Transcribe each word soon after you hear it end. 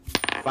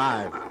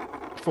5,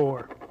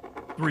 4,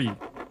 3, 2.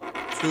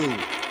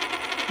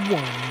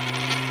 1.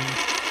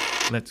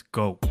 let's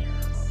go.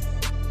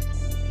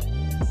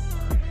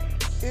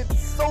 It's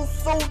so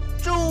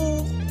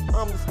Jules.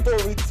 I'm the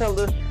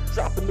storyteller,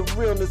 dropping the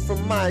realness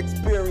from my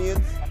experience.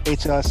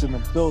 HLS in the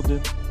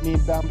building.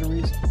 Need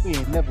boundaries? We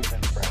ain't never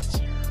been friends.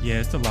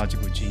 Yeah, it's the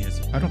logical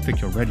genius. I don't think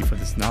you're ready for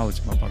this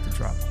knowledge I'm about to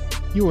drop.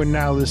 You are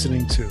now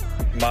listening to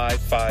My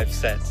 5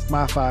 cents.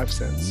 My 5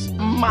 Cents.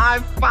 My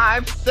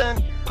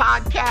 5-cent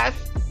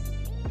podcast.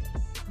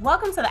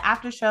 Welcome to the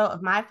after show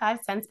of My 5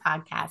 Cents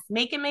podcast,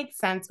 Make It Make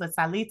Sense with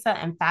Salita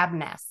and Fab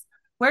Ness.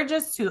 We're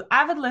just two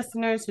avid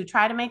listeners who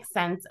try to make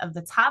sense of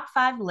the top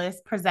 5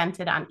 lists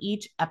presented on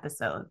each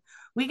episode.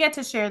 We get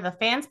to share the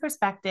fans'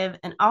 perspective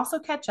and also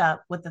catch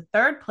up with the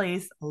third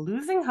place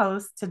losing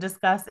host to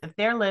discuss if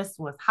their list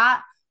was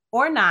hot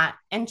or not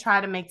and try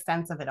to make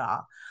sense of it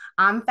all.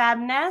 I'm Fab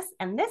Ness,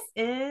 and this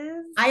is...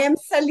 I am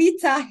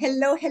Salita.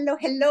 Hello.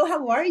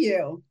 How are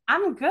you?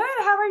 I'm good.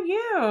 How are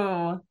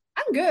you?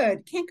 I'm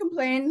good. Can't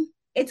complain.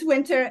 It's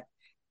winter.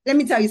 Let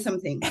me tell you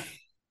something.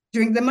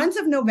 During the months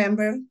of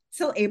November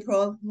till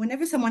April,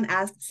 whenever someone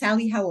asks,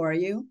 Sally, how are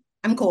you?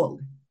 I'm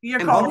cold. You're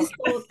I'm cold. always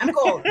cold. I'm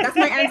cold. That's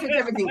my answer to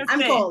everything.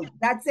 I'm cold.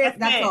 That's it.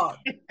 That's all.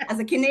 As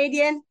a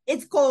Canadian,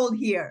 it's cold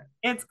here.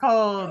 It's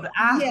cold.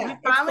 Yeah,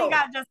 We finally cold.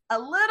 got just a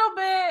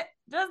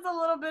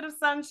little bit of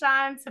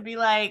sunshine to be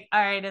like,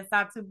 all right, it's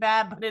not too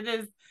bad, but it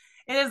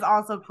is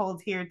also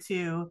cold here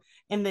too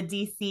in the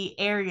DC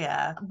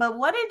area. But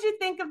what did you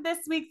think of this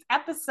week's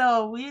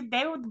episode?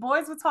 The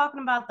boys were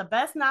talking about the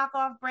best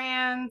knockoff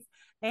brands.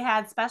 They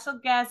had special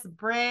guest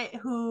Britt,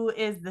 who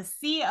is the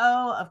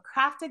CEO of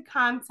Crafted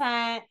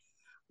Content.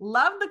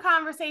 Loved the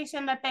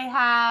conversation that they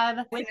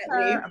had with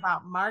her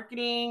about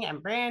marketing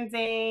and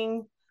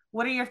branding.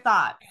 What are your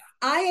thoughts?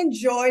 I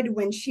enjoyed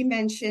when she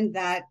mentioned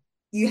that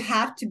you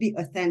have to be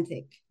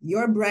authentic.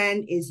 Your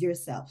brand is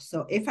yourself.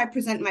 So if I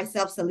present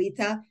myself,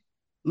 Salita,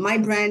 my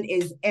brand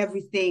is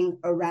everything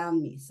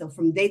around me. So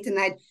from day to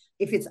night,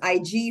 if it's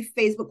IG,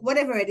 Facebook,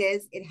 whatever it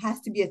is, it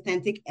has to be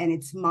authentic and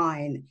it's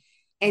mine.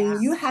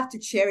 And you have to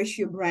cherish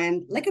your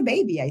brand like a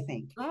baby, I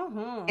think.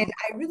 Mm-hmm. And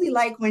I really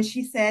like when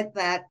she said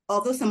that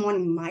although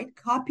someone might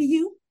copy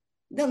you,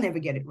 they'll never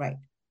get it right.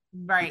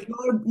 Right.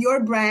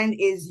 Your brand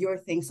is your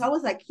thing. So I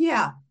was like,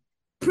 yeah,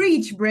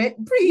 preach, Britt,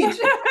 preach.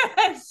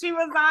 She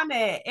was on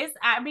it.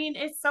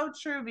 It's so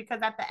true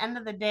because at the end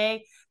of the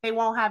day, they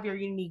won't have your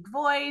unique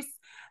voice.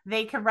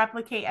 They can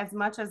replicate as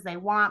much as they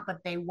want,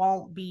 but they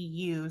won't be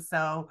you.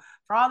 So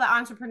for all the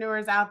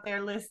entrepreneurs out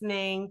there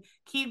listening,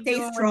 keep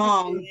doing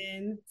strong. what you're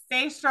doing.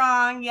 Stay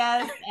strong,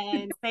 yes,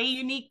 and stay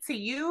unique to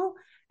you.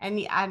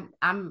 And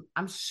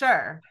I'm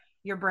sure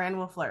your brand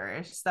will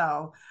flourish.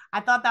 So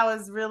I thought that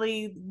was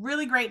really,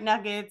 really great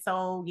nugget.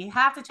 So you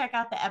have to check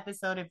out the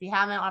episode if you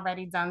haven't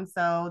already done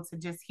so to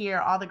just hear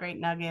all the great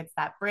nuggets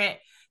that Britt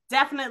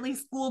definitely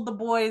schooled the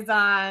boys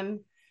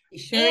on. He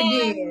sure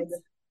did.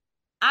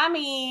 I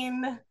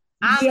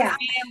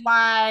understand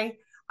why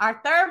our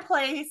third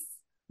place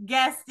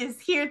guest is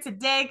here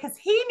today because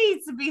he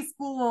needs to be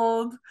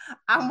schooled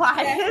on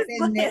why his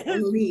list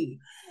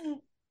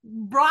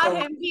brought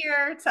him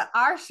here to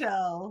our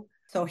show.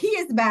 So he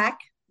is back.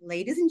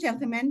 Ladies and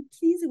gentlemen,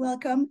 please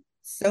welcome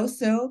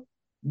So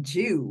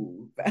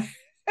Juve.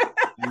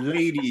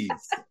 Ladies,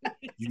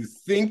 you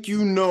think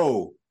you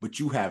know, but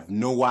you have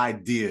no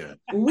idea.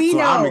 We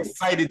know. I'm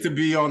excited to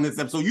be on this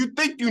episode. You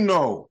think you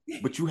know,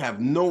 but you have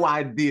no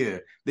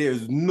idea.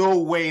 There's no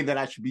way that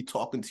I should be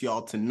talking to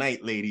y'all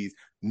tonight, ladies.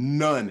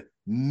 None.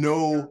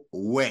 No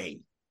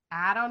way.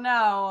 I don't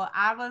know.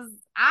 I was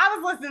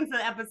listening to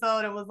the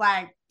episode and was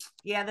like,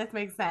 yeah, this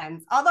makes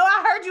sense. Although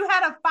I heard you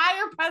had a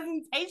fire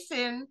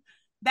presentation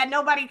that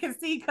nobody can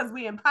see because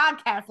we in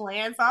podcast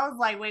land. So I was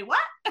like, wait, what?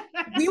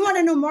 We want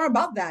to know more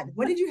about that.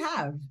 What did you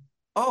have?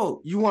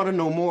 Oh, you want to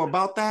know more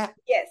about that?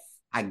 Yes.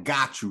 I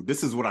got you.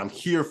 This is what I'm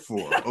here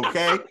for,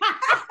 okay?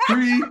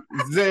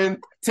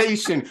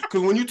 Presentation.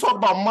 Because when you talk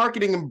about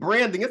marketing and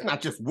branding, it's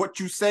not just what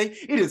you say,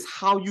 it is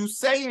how you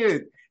say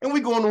it. And we're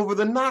going over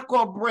the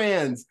knockoff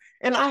brands.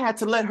 And I had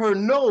to let her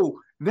know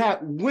that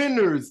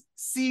winners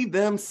see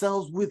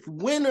themselves with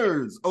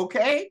winners,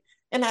 okay?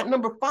 And at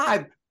number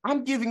 5,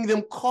 I'm giving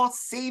them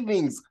cost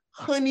savings,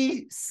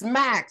 honey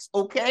smacks,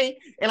 okay?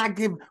 And I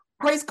give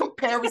price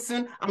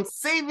comparison. I'm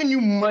saving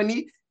you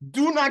money.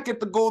 Do not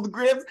get the gold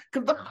gribs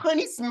because the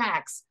honey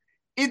smacks,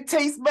 it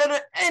tastes better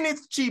and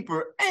it's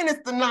cheaper and it's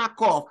the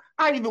knockoff.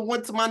 I even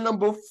went to my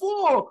number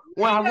 4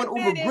 when I went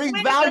over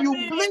Great Value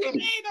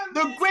Bleach.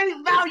 The Great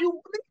Value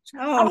Bleach.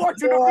 I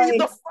want you to read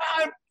the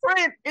fine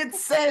print. It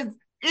says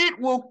it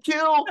will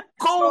kill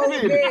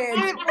COVID.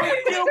 It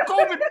will kill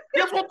COVID.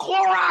 Guess what?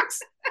 Clorox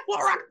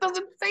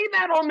doesn't say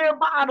that on their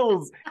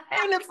bottles.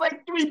 And it's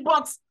like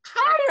 $3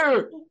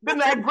 higher than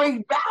that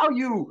Great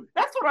Value.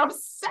 That's what I'm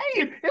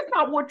saying. It's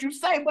not what you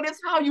say, but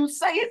it's how you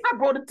say it. I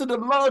brought it to the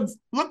lugs.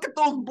 Look at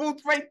those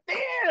boots right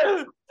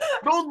there.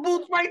 Those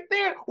boots right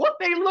there. What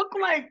they look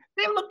like?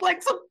 They look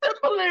like some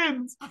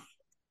Timberlands.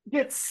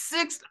 Get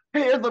 6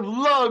 pairs of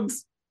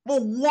lugs for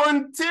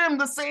one Tim,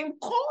 the same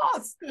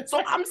cost.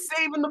 So I'm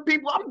saving the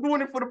people. I'm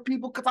doing it for the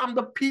people because I'm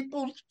the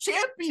people's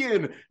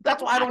champion.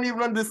 That's why I don't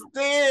even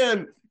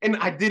understand. And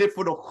I did it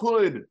for the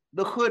hood.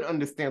 The hood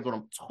understands what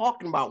I'm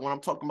talking about when I'm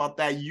talking about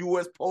that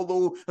U.S.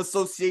 Polo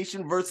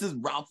Association versus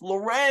Ralph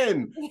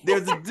Lauren.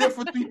 There's a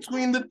difference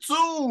between the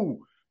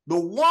two. The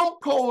one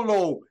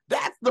polo,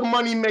 that's the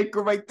money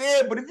maker right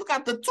there. But if you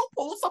got the two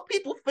polos, some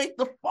people fake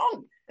the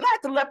funk. And I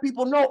had to let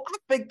people know I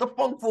faked the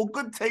funk for a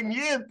good 10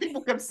 years.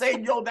 People kept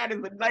saying, yo, that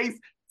is a nice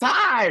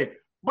tie.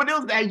 But it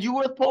was that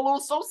U.S. Polo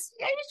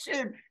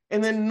Association.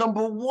 And then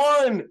number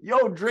one,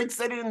 yo, Drake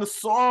said it in the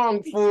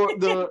song for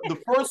the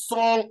first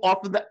song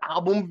off of the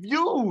album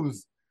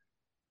Views.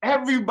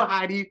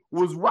 Everybody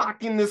was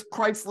rocking this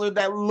Chrysler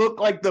that looked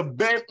like the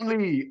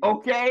Bentley,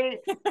 okay?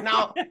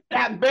 Now,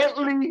 that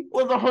Bentley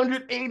was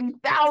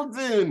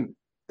 $180,000.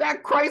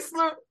 That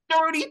Chrysler,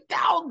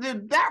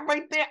 $30,000. That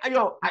right there,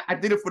 yo, I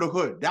did it for the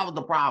hood. That was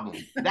the problem.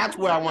 That's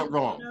where I went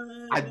wrong.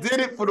 I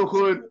did it for the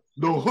hood.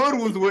 The hood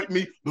was with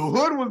me. The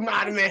hood was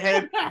nodding their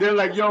head. They're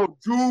like, yo,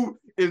 Drew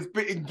is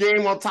spitting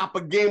game on top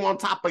of game on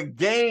top of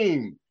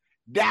game.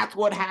 That's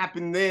what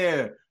happened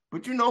there.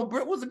 But you know,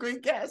 Britt was a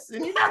great guest,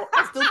 and you know,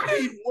 I still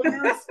believe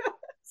winners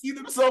see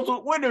themselves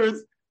with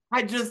winners.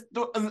 I just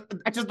don't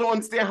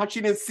understand how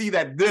she didn't see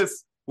that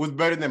this was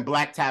better than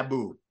Black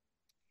Taboo.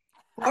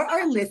 For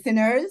our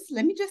listeners,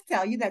 let me just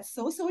tell you that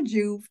So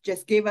Juve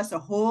just gave us a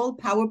whole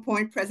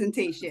PowerPoint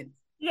presentation.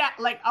 Yeah,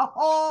 like a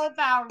whole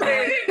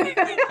PowerPoint.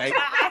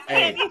 I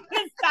can't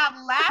even stop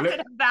laughing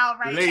about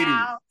right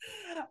now.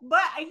 But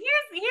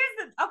here's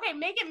the okay,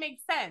 make it make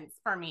sense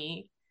for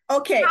me.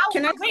 Okay,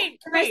 can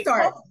I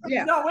start?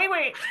 Yeah. No,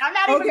 wait. I'm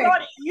not even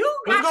going. You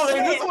got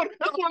That's what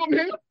I'm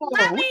here for.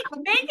 Let me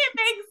make it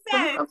make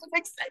sense. That's what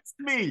makes sense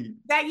to me.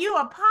 That you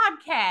a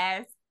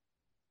podcast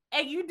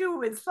and you do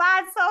with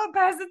slideshow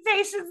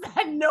presentations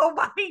that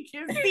nobody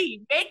can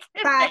see. Make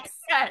it make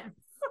sense.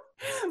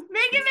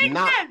 Make it make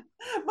sense.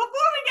 Before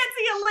we get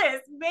to your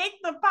list, make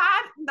the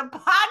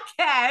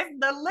podcast,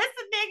 the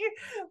listening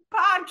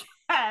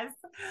podcast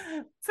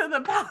to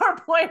the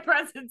PowerPoint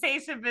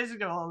presentation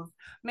visuals.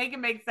 Make it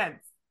make sense.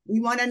 We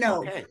want to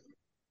know. Okay.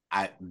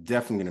 I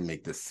definitely gonna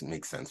make this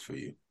make sense for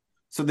you.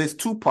 So there's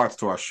two parts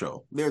to our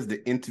show. There's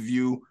the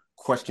interview,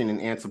 question and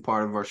answer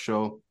part of our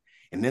show.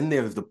 And then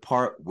there's the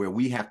part where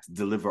we have to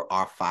deliver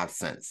our 5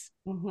 cents.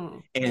 Mm-hmm.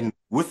 And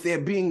with there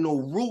being no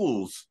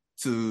rules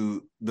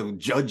to the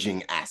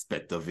judging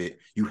aspect of it,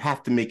 you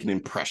have to make an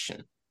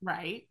impression.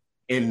 Right.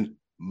 And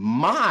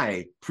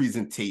my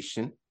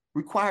presentation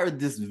required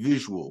this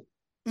visual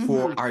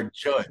for our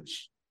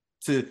judge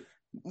to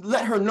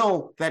let her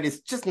know that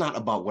it's just not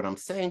about what I'm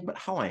saying, but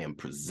how I am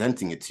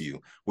presenting it to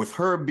you. With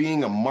her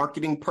being a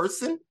marketing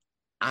person,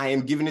 I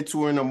am giving it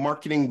to her in a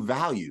marketing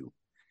value.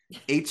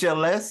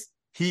 HLS,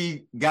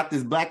 he got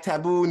this Black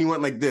Taboo and he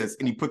went like this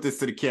and he put this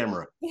to the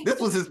camera.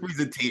 This was his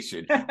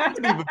presentation. I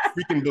couldn't even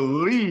freaking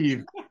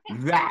believe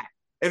that.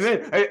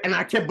 And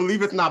I can't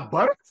believe it's not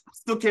butter. I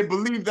still can't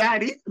believe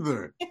that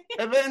either.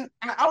 And then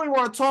I only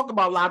want to talk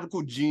about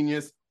Logical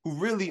Genius, who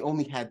really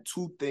only had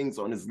 2 things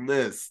on his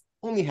list.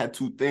 Only had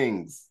 2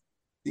 things.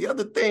 The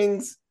other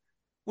things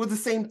were the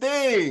same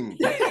thing.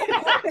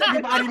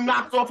 Everybody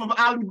knocked off of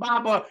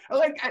Alibaba.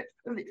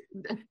 It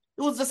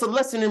was just a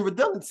lesson in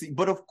redundancy.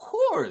 But of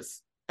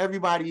course,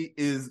 everybody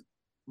is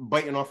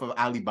biting off of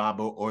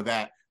Alibaba or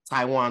that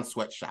Taiwan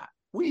sweatshop.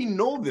 We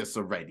know this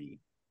already.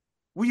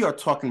 We are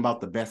talking about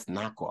the best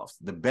knockoffs,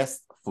 the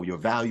best for your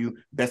value,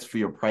 best for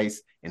your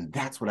price, and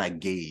that's what I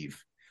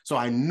gave. So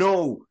I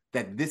know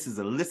that this is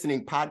a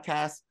listening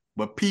podcast,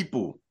 but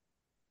people,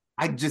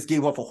 I just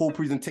gave off a whole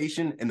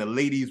presentation and the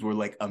ladies were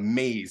like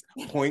amazed,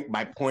 point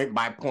by point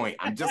by point.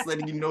 I'm just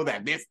letting you know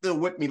that they're still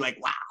with me like,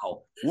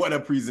 wow, what a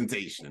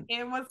presentation.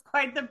 It was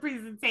quite the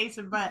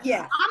presentation, but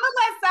yeah. I'm going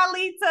to let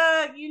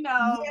Salita,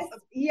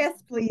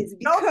 Yes, please.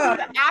 Go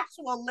through the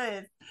actual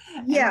list.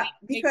 Yeah,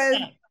 because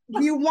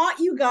we want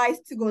you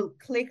guys to go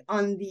click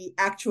on the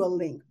actual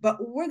link, but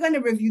we're going to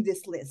review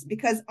this list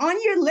because on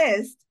your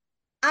list,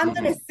 I'm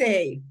going to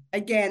say,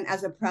 again,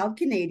 as a proud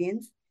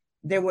Canadian,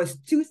 there was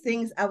 2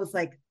 things I was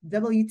like,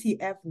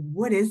 WTF,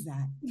 what is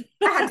that?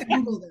 I had to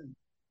Google them.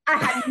 I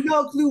had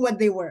no clue what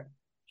they were.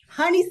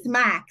 Honey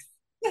Smacks.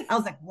 I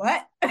was like,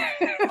 what?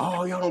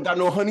 Oh, y'all don't got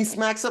no Honey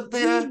Smacks up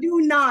there? We do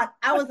not.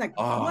 I was like,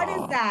 what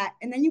is that?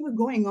 And then you were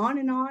going on,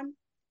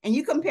 and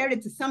you compared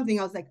it to something.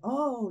 I was like,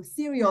 oh,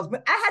 cereals.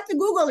 But I had to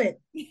Google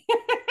it.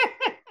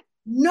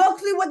 No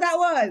clue what that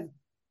was.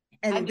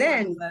 And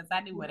then I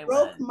knew what it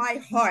broke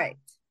my heart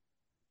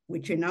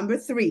with your number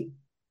 3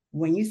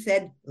 when you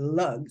said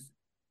lugs.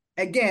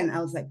 Again,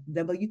 I was like,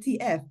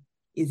 WTF,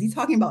 is he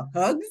talking about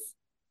hugs?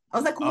 I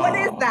was like, what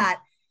is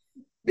that?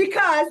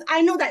 Because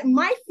I know that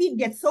my feet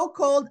get so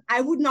cold,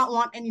 I would not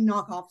want any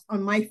knockoffs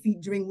on my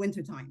feet during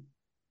wintertime.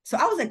 So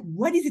I was like,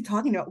 what is he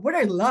talking about? What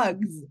are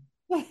lugs?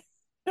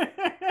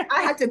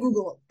 I had to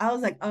Google. I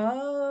was like,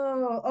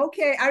 oh,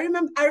 okay. I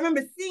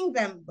remember seeing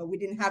them, but we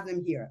didn't have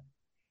them here.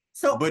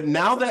 So, But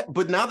now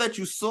that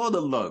you saw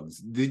the lugs,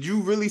 did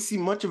you really see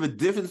much of a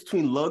difference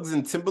between lugs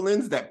and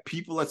Timberlands that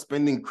people are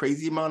spending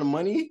crazy amount of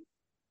money?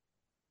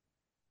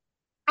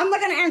 I'm not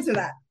gonna answer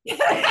that.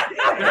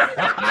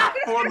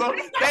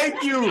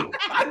 Thank you.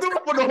 I do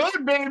it for the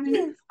hood,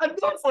 baby. I do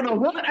it for the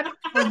hood. I do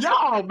it for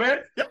y'all, man.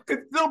 Y'all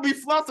can still be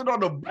flossing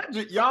on a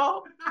budget,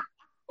 y'all.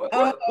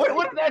 What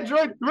is that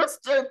joint?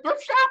 Thrift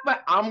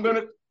shop? I'm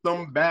gonna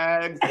some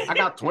bags. I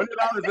got $20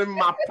 in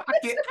my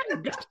pocket. I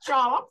got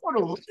y'all. I'm for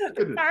the hood.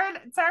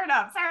 Turn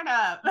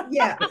up.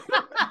 Yeah.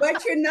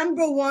 But your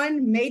number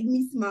one made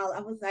me smile. I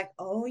was like,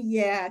 oh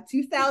yeah,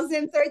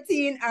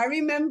 2013. I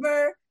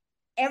remember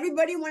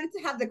everybody wanted to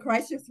have the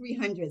Chrysler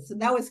 300. So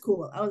that was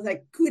cool. I was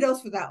like,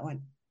 kudos for that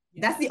one.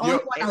 That's the only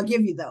one I'll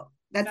give you though.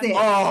 That's it.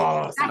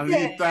 Oh,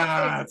 Salita.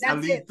 That's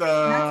That's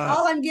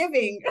all I'm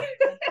giving.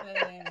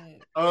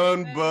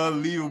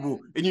 Unbelievable.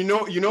 And you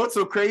know what's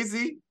so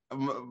crazy?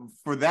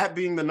 For that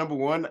being the number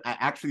one, I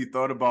actually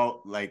thought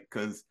about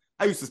because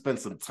I used to spend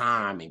some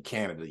time in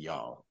Canada,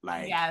 y'all.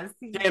 Yes.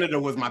 Canada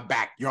was my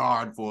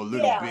backyard for a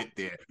little bit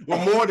there. Well,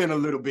 more than a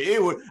little bit.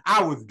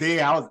 I was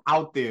there. I was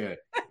out there.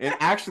 And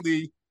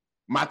actually,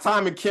 my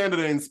time in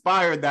Canada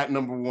inspired that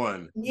number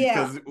one.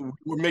 Yeah. Because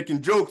we're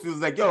making jokes. It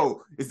was like,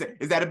 yo, is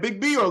that a big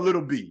B or a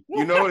little B?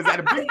 You know, is that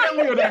a big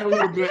Bentley or that a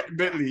little bit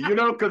Bentley? You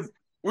know, because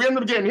we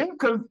ended up getting him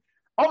because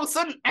all of a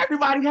sudden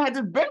everybody had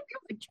this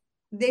Bentley.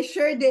 They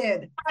sure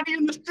did. Everybody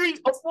in the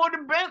street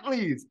afforded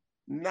Bentleys.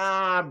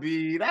 Nah,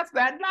 B, that's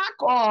that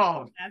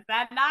knockoff.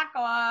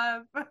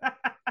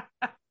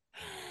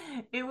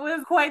 It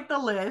was quite the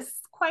list,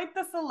 quite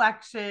the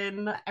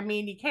selection. I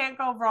mean, you can't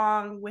go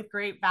wrong with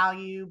great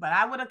value, but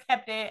I would have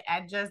kept it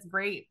at just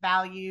great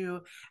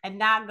value and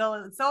not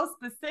go so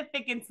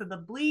specific into the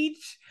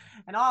bleach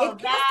and all of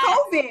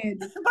that. COVID.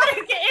 But I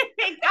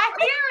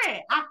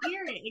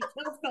hear it. It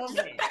kills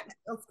COVID.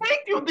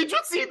 Thank you. Did you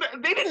see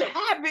that? They didn't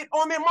have it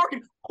on their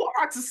market.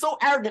 Clorox is so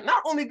arrogant.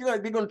 Not only they're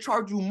going to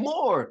charge you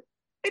more,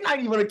 they're not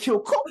even going to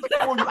kill COVID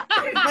for you.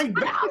 Great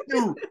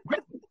value.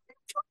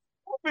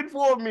 COVID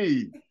for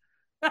me.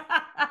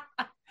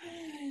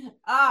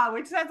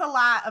 Which says a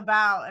lot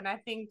about, and I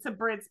think to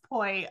Britt's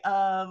point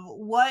of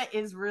what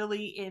is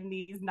really in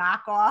these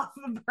knockoff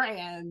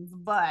brands,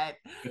 but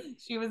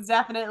she was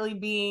definitely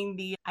being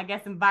the, I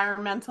guess,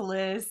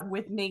 environmentalist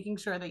with making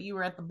sure that you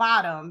were at the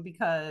bottom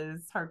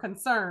because her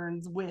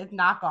concerns with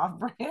knockoff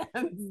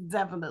brands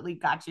definitely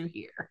got you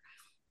here.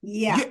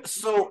 Yeah.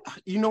 So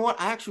you know what?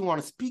 I actually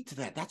want to speak to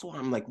that. That's why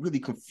I'm really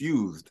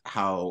confused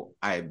how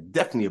I'm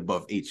definitely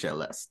above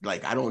HLS.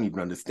 I don't even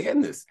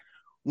understand this.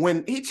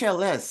 When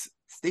HLS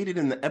stated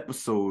in the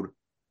episode,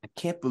 I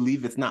can't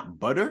believe it's not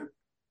butter,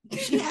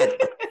 she had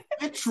a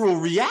literal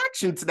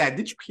reaction to that.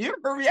 Did you hear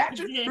her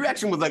reaction? Her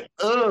reaction was like,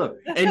 ugh.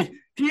 And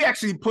he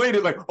actually played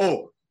it like,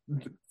 oh,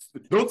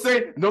 don't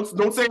say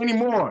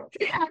anymore.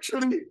 He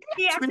actually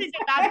did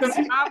not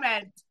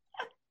comment.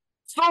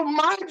 So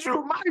mind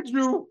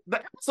you,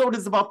 the episode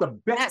is about the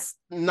best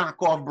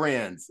knockoff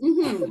brands.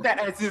 Mm-hmm. That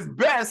as his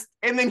best,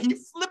 and then he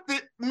flipped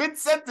it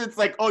mid-sentence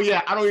like, oh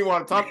yeah, I don't even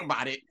want to talk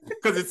about it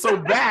because it's so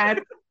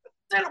bad.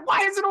 Then why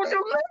is it on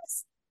your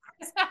list?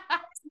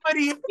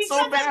 Buddy, it's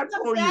so bad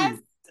for you.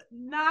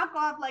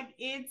 Knockoff,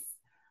 it's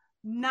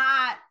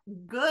not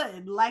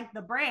good like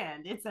the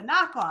brand. It's a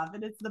knockoff,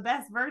 and it's the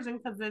best version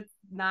because it's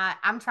not.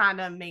 I'm trying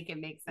to make it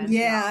make sense.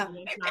 Yeah,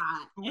 it's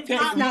not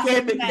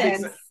make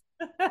sense.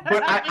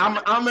 But I'm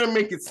gonna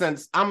make it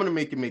sense. I'm gonna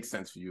make it make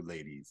sense for you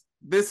ladies.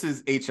 This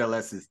is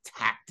HLS's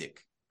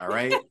tactic. All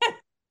right.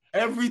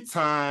 Every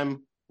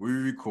time we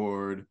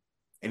record,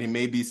 and it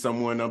may be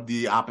someone of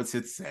the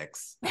opposite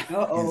sex,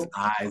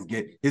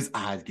 his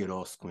eyes get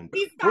all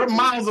squinty. We're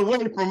miles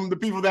away from the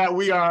people that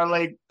we are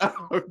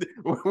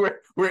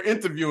we're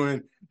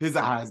interviewing. His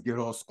eyes get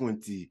all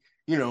squinty.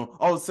 You know,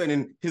 all of a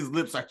sudden his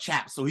lips are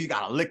chapped, so he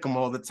gotta lick them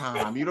all the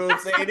time. You know what I'm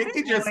saying?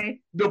 He just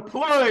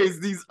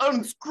deploys these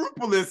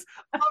unscrupulous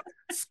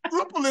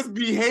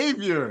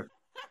behavior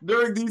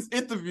during these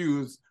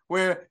interviews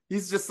where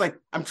he's just like,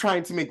 I'm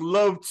trying to make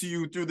love to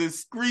you through this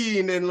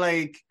screen and he's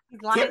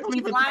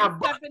line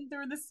stepping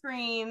through the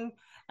screen.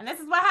 And this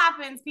is what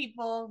happens,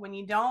 people, when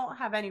you don't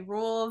have any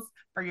rules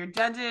for your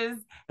judges.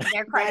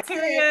 Their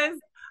criteria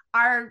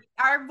are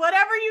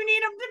whatever you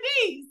need them to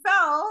be. So,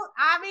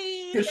 I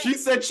mean, because she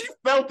said she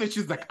felt it.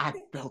 She's like, I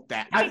felt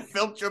that. I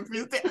felt your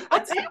music.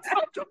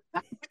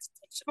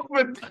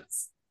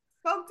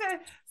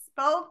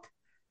 Spoke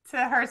to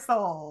her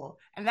soul,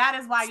 and that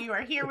is why you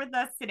are here with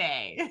us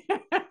today.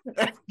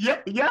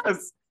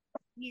 Yes.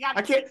 You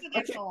got.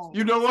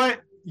 You know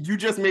what? You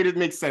just made it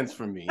make sense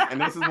for me, and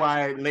this is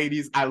why,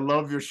 ladies, I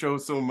love your show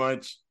so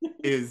much.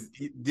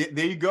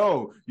 There you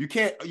go. You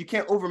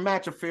can't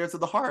overmatch affairs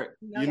of the heart.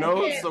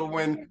 No, so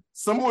when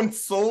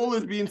someone's soul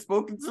is being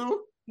spoken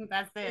to,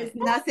 that's it. There's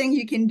nothing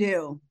you can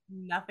do.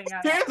 Nothing.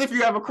 Who cares if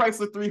you have a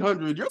Chrysler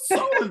 300? Your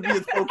soul is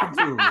being spoken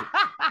to.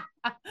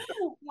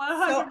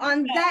 So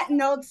on that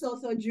note, so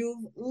Juve,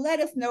 let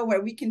us know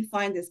where we can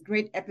find this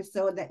great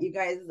episode that you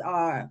guys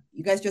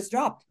just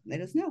dropped.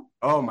 Let us know.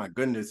 Oh my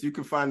goodness. You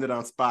can find it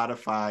on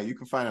Spotify. You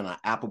can find it on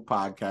Apple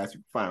Podcasts. You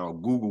can find it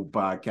on Google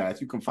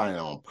Podcasts. You can find it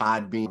on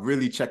Podbean.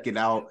 Really check it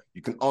out.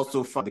 You can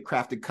also find the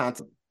Crafted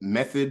Content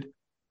Method.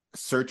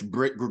 Search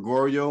Britt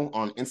Gregorio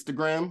on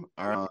Instagram.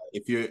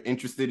 If you're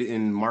interested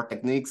in market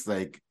techniques,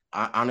 like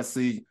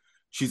honestly,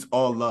 she's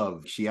all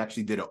love. She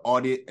actually did an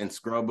audit and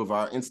scrub of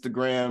our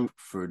Instagram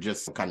for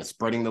just kind of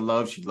spreading the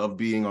love. She loved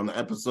being on the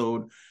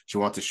episode. She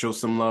wants to show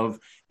some love,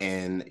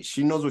 and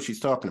she knows what she's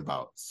talking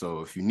about. So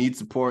if you need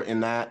support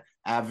in that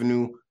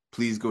avenue,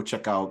 please go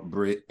check out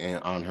Britt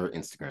on her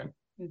Instagram.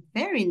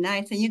 Very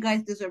nice. And you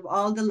guys deserve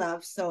all the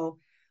love. So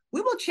we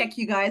will check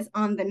you guys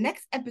on the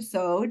next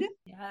episode.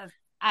 Yes.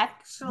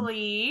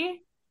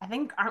 Actually, I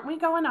think, aren't we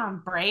going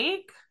on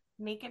break?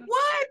 What? Y'all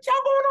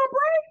going on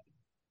break?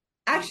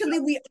 Actually,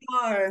 we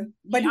are,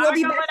 but we'll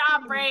be going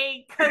on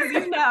break because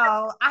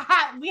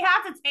we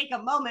have to take a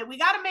moment. We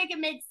got to make it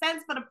make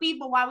sense for the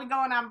people while we're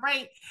going on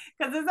break,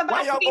 because it's about.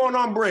 Why y'all going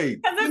on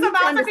break? Because it's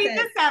about to be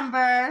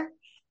December,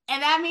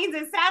 and that means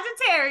it's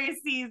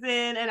Sagittarius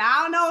season. And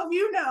I don't know if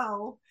you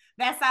know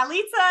that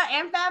Salita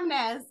and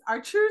Femness are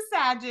true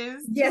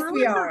Sages. Yes,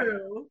 we are,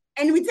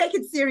 and we take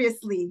it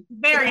seriously.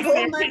 Very the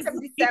whole month of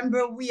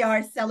December, we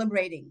are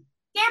celebrating.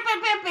 Out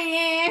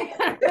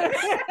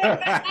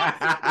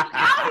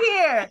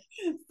here.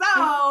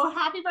 So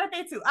happy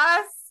birthday to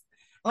us.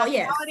 Oh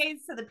yes.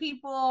 Holidays to the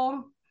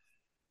people.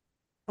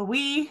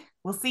 We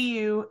will see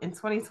you in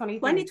 2023.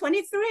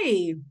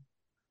 2023.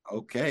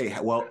 Okay.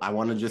 Well, I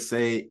want to just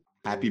say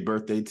happy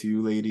birthday to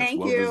you, ladies.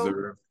 Thank well you.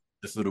 Deserved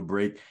this little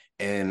break.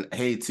 And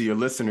hey, to your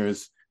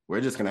listeners,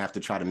 we're just gonna have to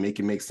try to make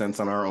it make sense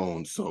on our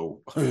own.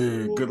 So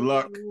good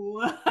luck.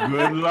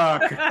 Good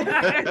luck.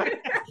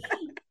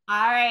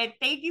 All right.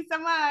 Thank you so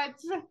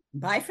much.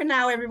 Bye for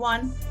now,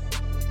 everyone.